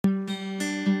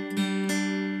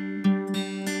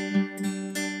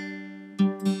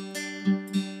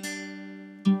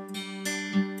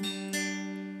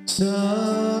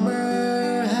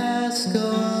Summer has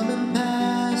come and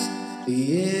passed.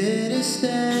 The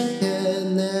innocent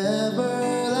can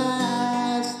never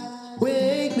last.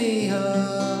 Wake me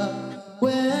up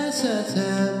when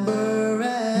September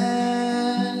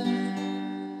ends.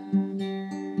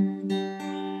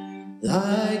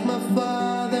 Like my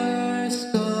father's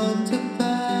come to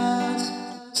pass.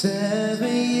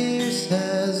 7 years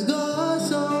has gone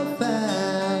so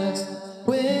fast.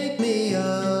 Wake me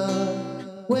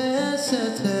up when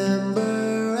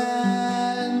September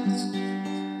ends.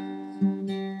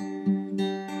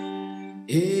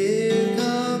 Here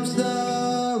comes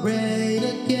the rain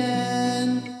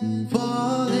again,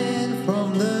 falling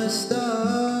from the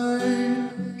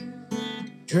stars,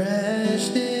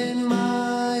 drenched in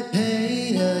my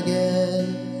pain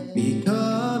again,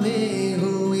 becoming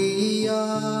who we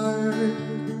are.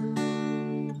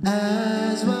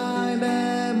 As my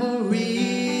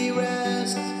memory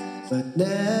rests, but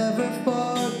never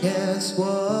forgets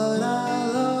what I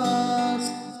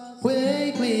lost.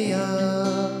 Wake me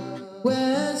up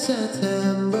when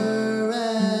September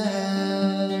ends.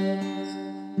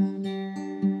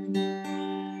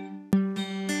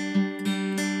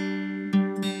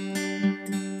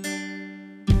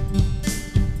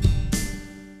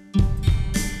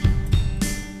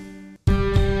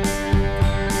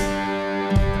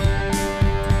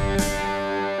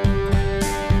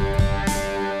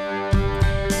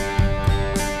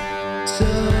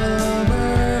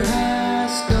 Summer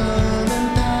has come and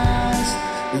passed.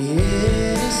 The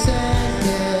innocent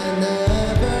can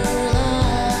never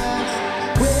last.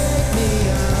 Wake me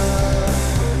up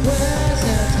when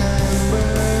September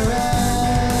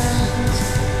ends.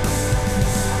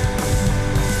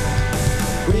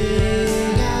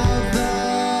 Ring out the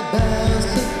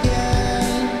bells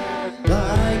again,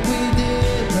 like we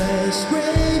did when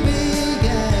spring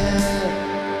began.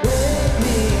 Wake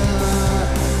me up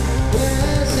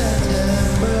when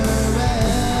September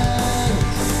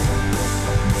ends.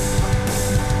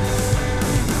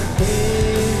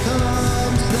 Here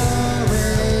comes the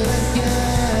rain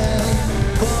again,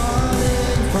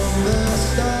 falling from the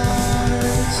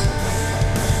stars,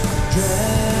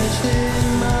 drenched in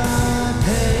my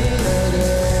pain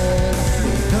again,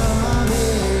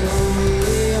 becoming who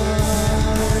we are.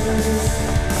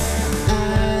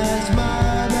 As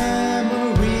my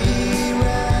memory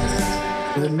rests,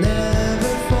 but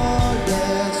never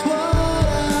forgets what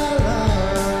I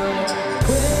lost.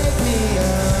 Wake me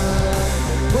up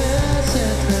when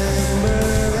September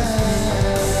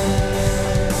ends.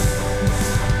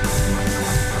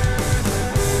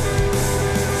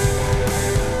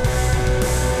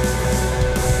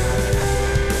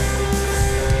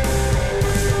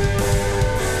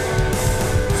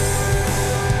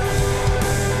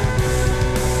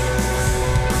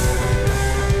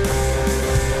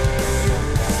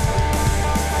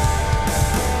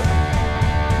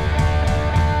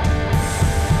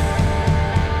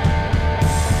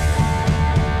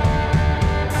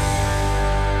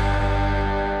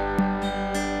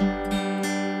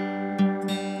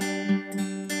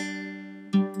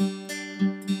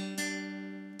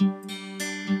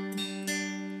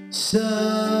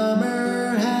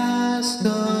 Summer has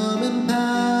come and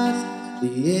passed. The